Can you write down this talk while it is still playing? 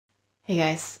Hey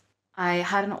guys, I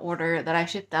had an order that I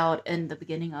shipped out in the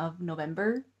beginning of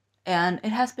November and it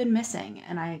has been missing,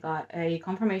 and I got a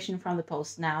confirmation from the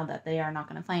post now that they are not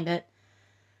going to find it.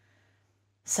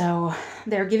 So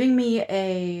they're giving me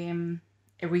a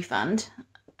refund,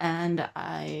 and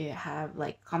I have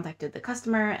like contacted the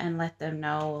customer and let them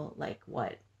know like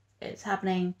what is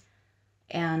happening,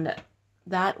 and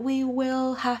that we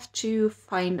will have to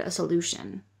find a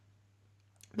solution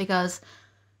because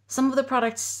some of the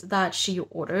products that she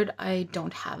ordered, I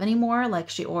don't have anymore. Like,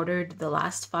 she ordered the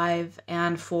last 5,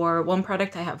 and for one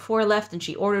product I have 4 left, and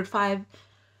she ordered 5.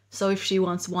 So if she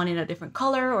wants one in a different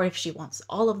color, or if she wants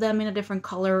all of them in a different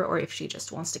color, or if she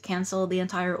just wants to cancel the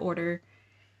entire order,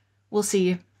 we'll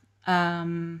see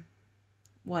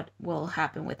what will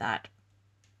happen with that.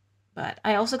 But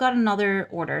I also got another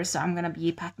order, so I'm gonna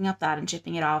be packing up that and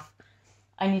shipping it off.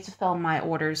 I need to film my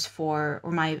orders for,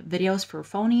 or my videos for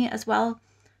Phony as well.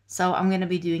 So I'm gonna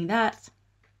be doing that.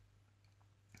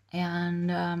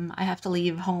 And I have to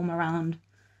leave home around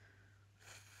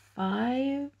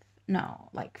 5, no,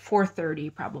 like 4:30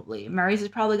 probably. Mary's is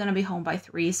probably gonna be home by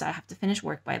 3, so I have to finish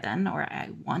work by then, or I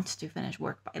want to finish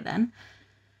work by then.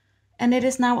 And it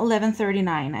is now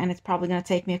 11:39, and it's probably gonna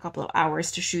take me a couple of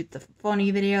hours to shoot the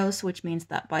Phony videos, which means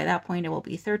that by that point it will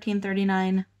be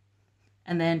 13:39.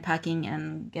 And then packing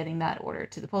and getting that order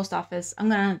to the post office. I'm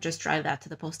gonna just drive that to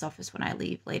the post office when I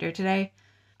leave later today.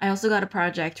 I also got a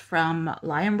project from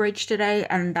Lionbridge today,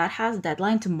 and that has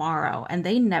deadline tomorrow, and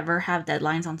they never have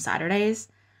deadlines on Saturdays.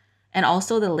 And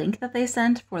also the link that they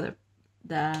sent for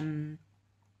the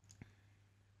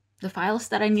files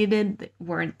that I needed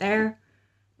weren't there.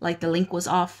 Like, the link was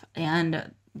off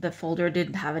and the folder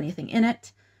didn't have anything in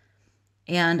it.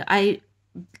 And I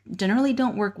generally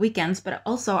don't work weekends, but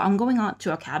also I'm going out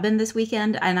to a cabin this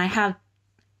weekend, and I have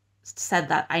said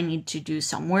that I need to do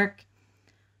some work.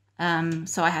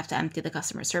 So I have to empty the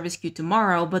customer service queue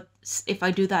tomorrow, but if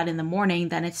I do that in the morning,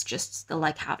 then it's just still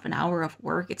like half an hour of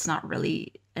work. It's not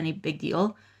really any big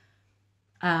deal.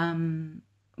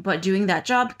 But doing that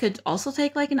job could also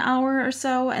take like an hour or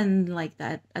so, and like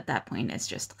that at that point it's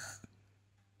just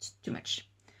too much.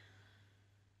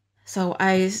 So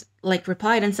I like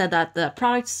replied and said that the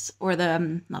products, or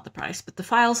the not the products, but the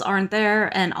files aren't there,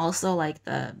 and also like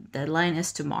the deadline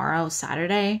is tomorrow,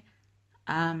 Saturday.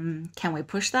 Can we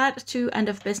push that to end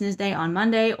of business day on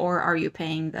Monday, or are you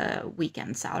paying the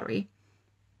weekend salary?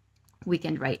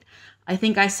 Weekend rate. I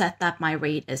think I set that my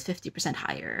rate is 50%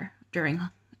 higher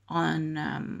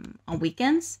on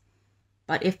weekends.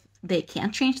 But if they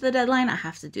can't change the deadline, I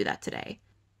have to do that today.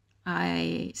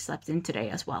 I slept in today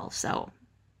as well, so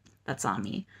that's on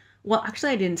me. Well,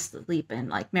 actually I didn't sleep in.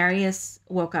 Like, Marius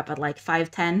woke up at like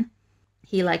 5:10.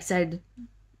 He like said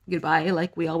goodbye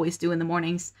like we always do in the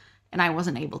mornings, and I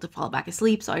wasn't able to fall back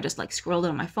asleep, so I just like scrolled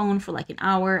on my phone for like an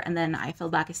hour, and then I fell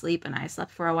back asleep and I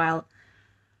slept for a while,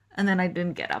 and then I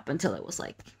didn't get up until it was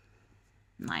like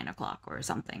 9 o'clock or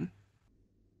something.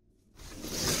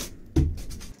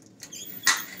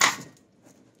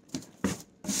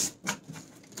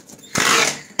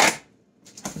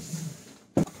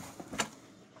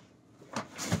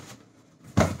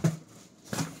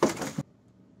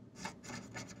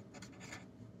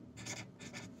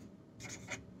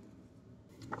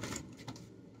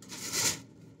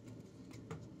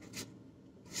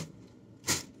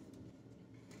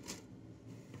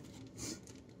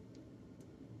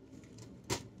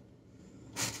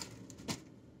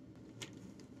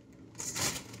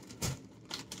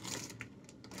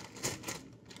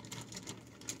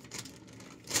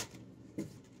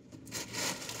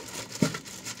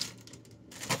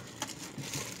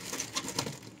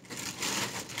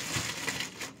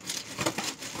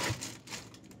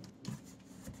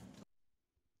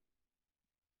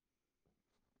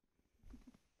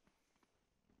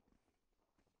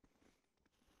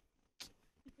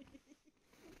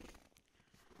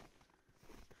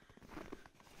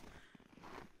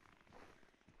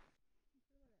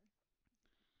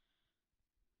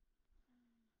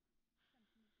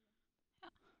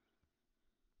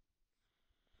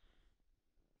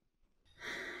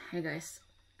 Hey guys,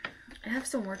 I have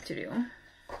some work to do,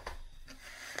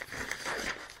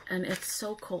 and it's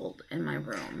so cold in my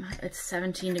room. It's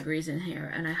 17 degrees in here,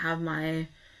 and I have my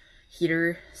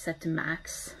heater set to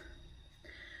max,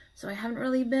 so I haven't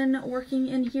really been working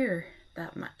in here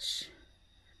that much.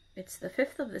 It's the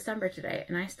 5th of December today,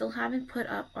 and I still haven't put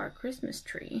up our Christmas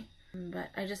tree, but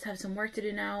I just have some work to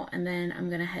do now, and then I'm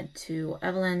gonna head to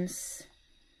Evelyn's,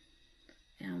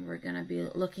 and we're gonna be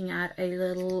looking at a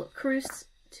little cruise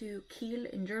to Kiel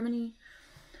in Germany,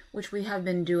 which we have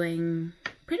been doing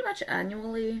pretty much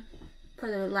annually for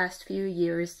the last few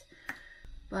years.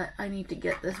 But I need to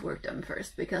get this work done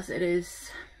first because it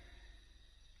is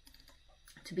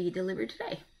to be delivered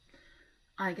today.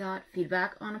 I got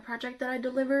feedback on a project that I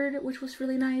delivered, which was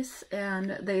really nice,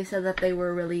 and they said that they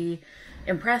were really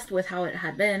impressed with how it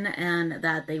had been and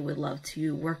that they would love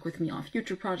to work with me on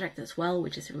future projects as well,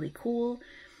 which is really cool.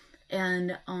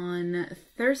 And on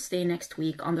Thursday next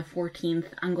week, on the 14th,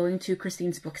 I'm going to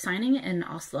Christine's book signing in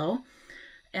Oslo.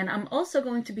 And I'm also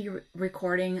going to be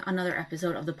recording another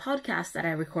episode of the podcast that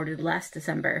I recorded last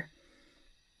December.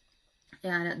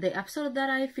 And the episode that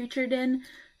I featured in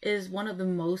is one of the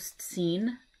most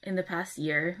seen in the past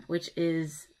year, which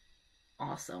is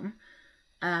awesome.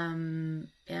 We're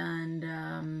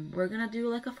gonna do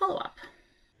like a follow-up.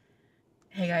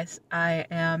 Hey guys, I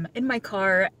am in my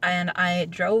car and I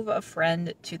drove a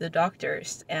friend to the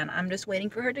doctor's and I'm just waiting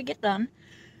for her to get done.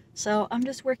 So I'm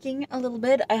just working a little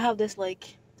bit. I have this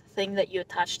like thing that you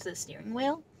attach to the steering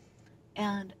wheel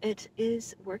and it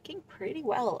is working pretty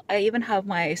well. I even have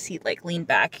my seat like leaned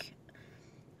back,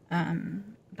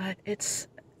 but it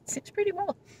seems pretty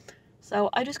well. So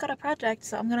I just got a project,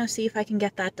 so I'm gonna see if I can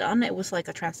get that done. It was like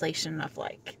a translation of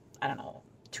like, I don't know,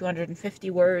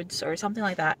 250 words or something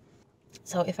like that.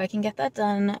 So if I can get that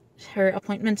done, her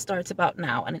appointment starts about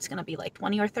now and it's gonna be like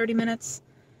 20 or 30 minutes.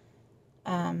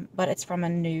 But it's from a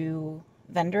new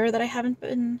vendor that I haven't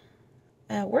been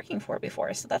working for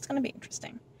before, so that's gonna be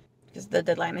interesting. Because the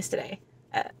deadline is today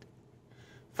at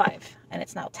 5 and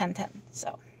it's now 10:10,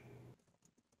 so.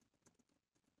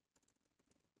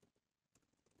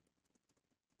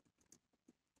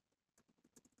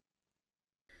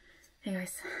 Hey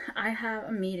guys, I have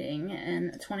a meeting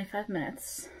in 25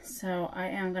 minutes, so I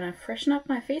am gonna freshen up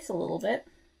my face a little bit.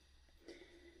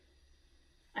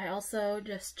 I also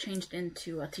just changed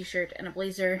into a t-shirt and a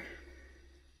blazer,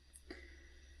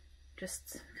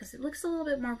 just because it looks a little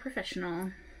bit more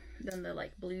professional than the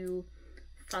like blue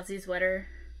fuzzy sweater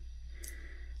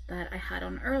that I had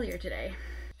on earlier today.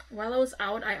 While I was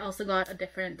out, I also got a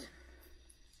different,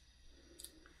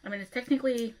 I mean, it's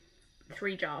technically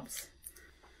 3 jobs,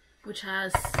 which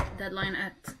has deadline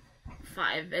at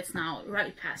 5. It's now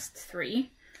right past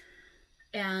 3.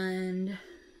 And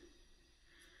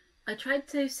I tried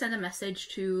to send a message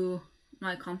to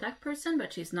my contact person,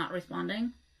 but she's not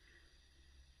responding.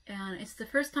 And it's the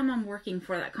first time I'm working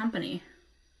for that company.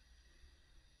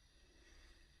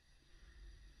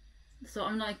 So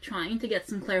I'm like trying to get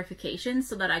some clarification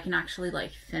so that I can actually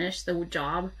like finish the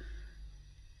job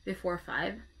before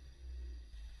 5.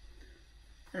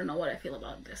 I don't know what I feel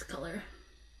about this color.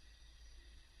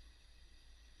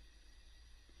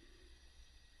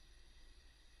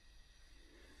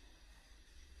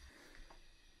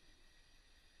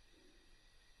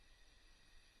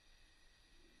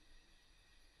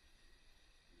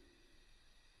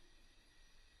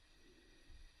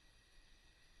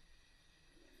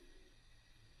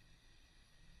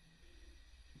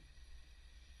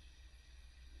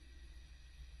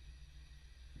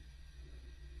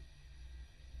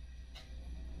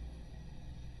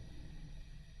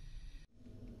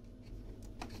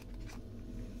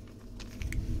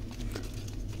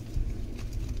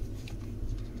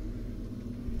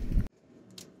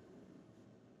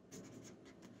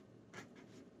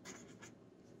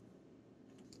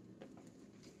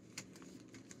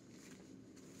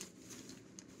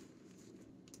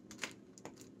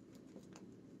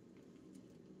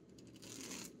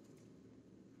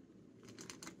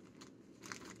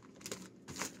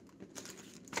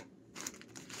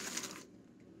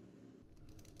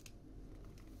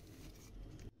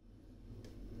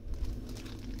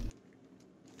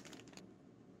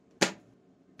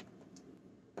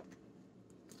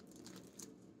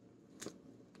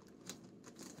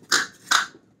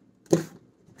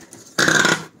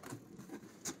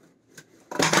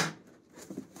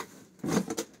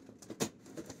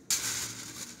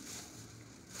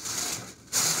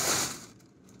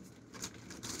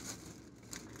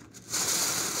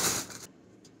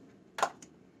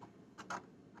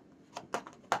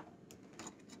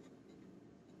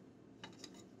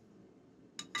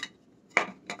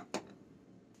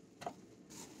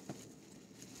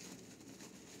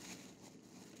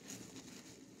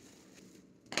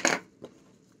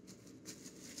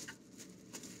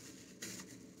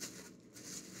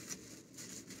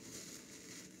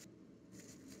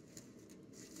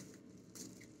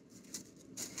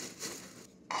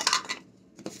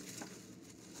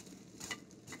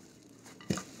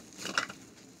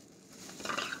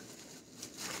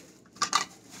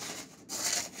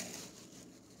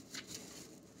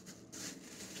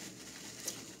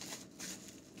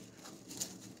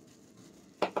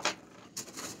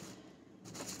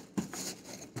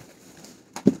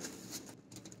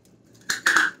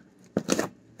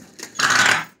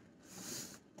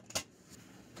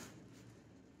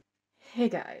 Hey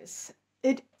guys,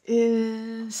 it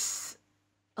is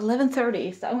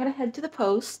 11:30, so I'm gonna head to the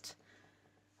post.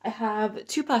 I have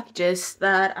 2 packages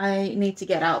that I need to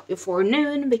get out before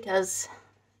noon because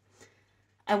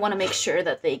I want to make sure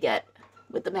that they get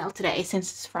with the mail today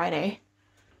since it's Friday.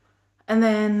 And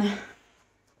then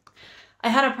I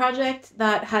had a project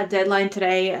that had deadline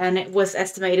today and it was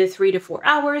estimated 3 to 4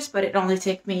 hours, but it only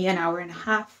took me an hour and a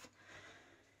half,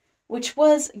 which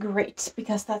was great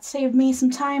because that saved me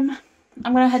some time.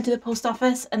 I'm gonna head to the post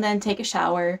office and then take a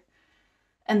shower.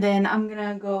 And then I'm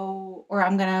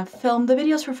gonna film the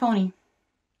videos for Phony.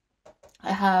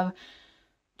 I have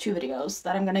 2 videos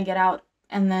that I'm gonna get out.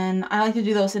 And then I like to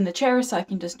do those in the chair so I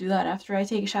can just do that after I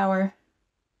take a shower.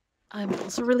 I'm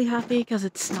also really happy because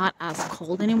it's not as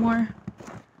cold anymore.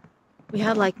 We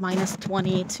had like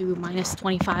 -20 to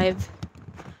 -25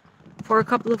 for a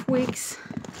couple of weeks.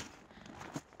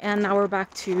 And now we're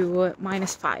back to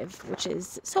 -5, which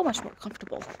is so much more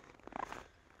comfortable.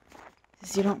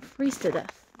 Because you don't freeze to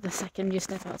death the second you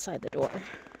step outside the door.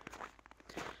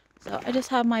 So I just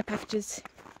have my packages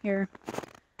here.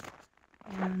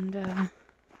 And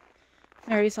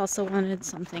Mary's also wanted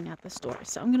something at the store.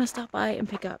 So I'm gonna stop by and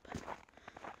pick up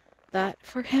that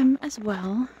for him as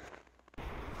well.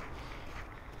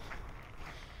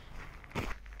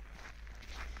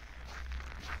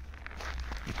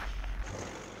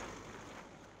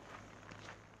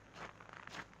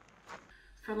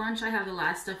 For lunch, I have the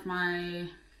last of my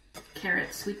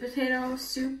carrot sweet potato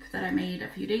soup that I made a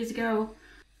few days ago.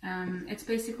 It's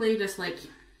basically just like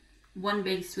 1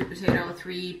 big sweet potato,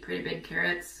 3 pretty big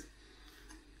carrots,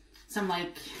 some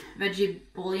like veggie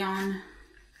bouillon,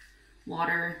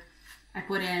 water. I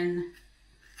put in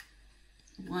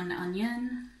 1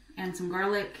 onion and some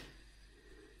garlic,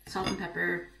 salt and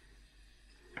pepper,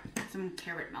 some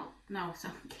carrot milk. No,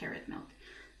 some carrot milk.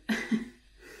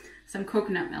 Some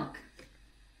coconut milk.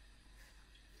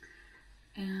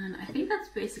 And I think that's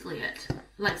basically it.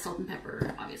 Like salt and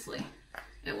pepper, obviously.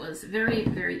 It was very,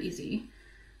 very easy.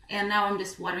 And now I'm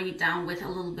just watering it down with a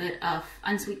little bit of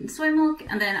unsweetened soy milk.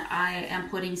 And then I am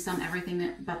putting some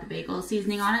everything but the bagel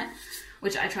seasoning on it,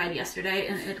 which I tried yesterday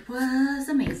and it was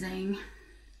amazing.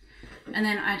 And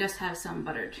then I just have some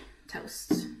buttered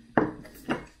toast.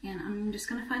 And I'm just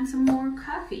gonna find some more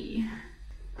coffee.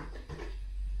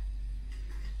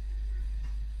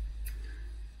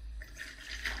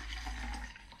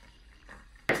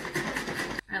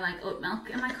 I like oat milk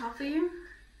in my coffee.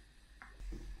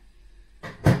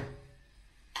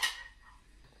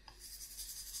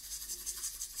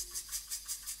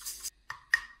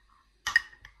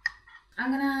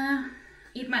 I'm gonna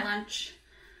eat my lunch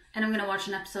and I'm gonna watch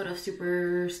an episode of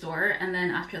Superstore, and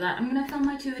then after that I'm gonna film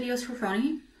my 2 videos for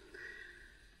Phony.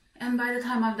 And by the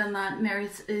time I've done that,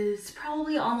 Mary's is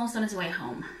probably almost on his way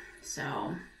home.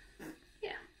 So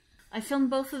yeah. I filmed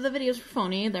both of the videos for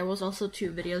Phony. There was also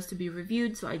 2 videos to be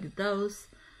reviewed, so I did those.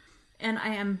 And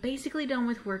I am basically done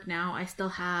with work now. I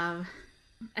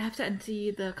have to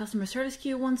empty the customer service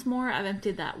queue once more. I've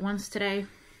emptied that once today.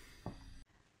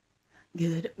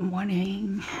 Good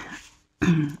morning.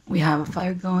 We have a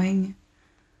fire going,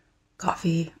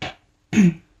 coffee,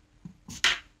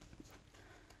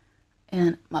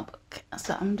 and my book.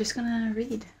 So I'm just gonna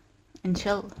read and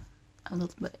chill a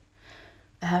little bit.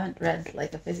 I haven't read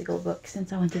like a physical book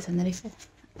since I went to Tenerife,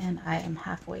 and I am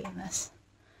halfway in this.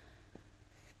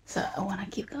 So I want to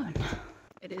keep going.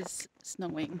 It is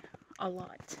snowing a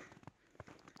lot.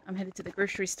 I'm headed to the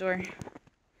grocery store.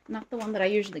 Not the one that I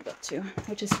usually go to,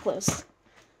 which is close. So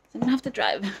I'm gonna have to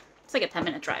drive. It's like a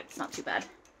 10-minute drive. It's not too bad.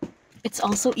 It's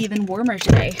also even warmer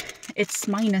today. It's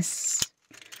minus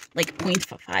like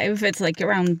 0.5. It's like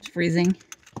around freezing,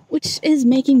 which is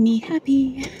making me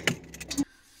happy.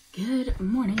 Good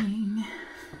morning.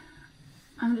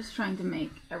 I'm just trying to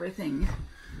make everything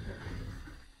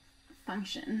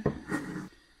function.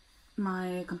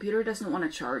 My computer doesn't want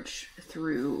to charge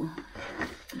through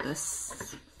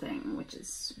this thing, which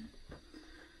is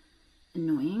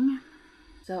annoying.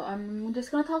 So I'm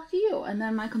just gonna talk to you and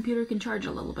then my computer can charge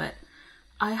a little bit.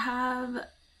 I have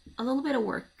a little bit of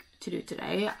work to do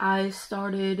today. I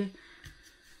started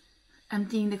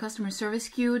emptying the customer service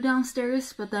queue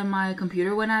downstairs, but then my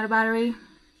computer went out of battery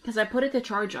because I put it to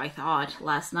charge, I thought,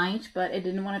 last night, but it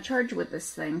didn't want to charge with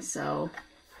this thing, so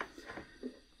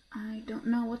I don't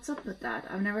know what's up with that.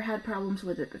 I've never had problems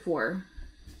with it before.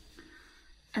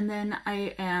 And then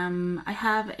I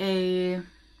have a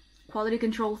quality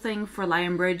control thing for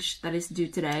Lionbridge that is due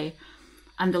today.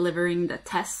 I'm delivering the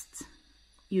test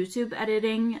YouTube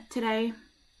editing today,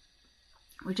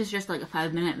 which is just like a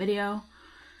 5-minute video.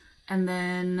 And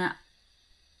then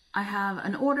I have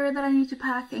an order that I need to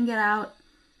pack and get out.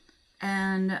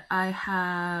 and I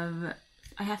have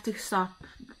to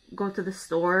go to the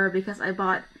store because I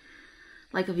bought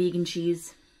like a vegan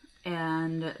cheese,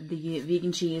 and the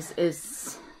vegan cheese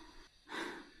it's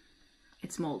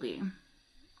moldy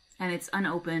and it's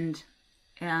unopened,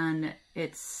 and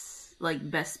it's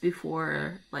like best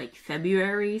before like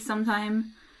February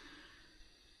sometime.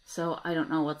 So I don't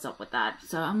know what's up with that.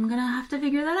 So I'm gonna have to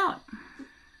figure that out.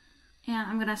 And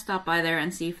I'm gonna stop by there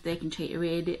and see if they can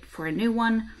trade it for a new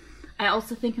one. I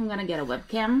also think I'm gonna get a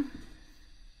webcam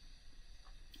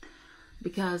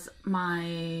because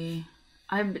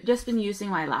I've just been using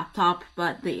my laptop,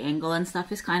 but the angle and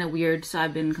stuff is kind of weird, so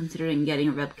I've been considering getting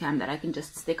a webcam that I can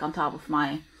just stick on top of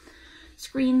my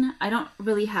screen. I don't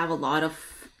really have a lot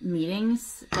of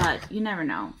meetings, but you never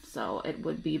know, so it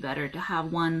would be better to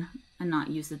have one and not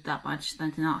use it that much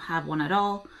than to not have one at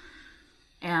all.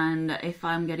 And if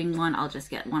I'm getting one, I'll just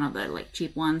get one of the like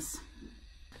cheap ones.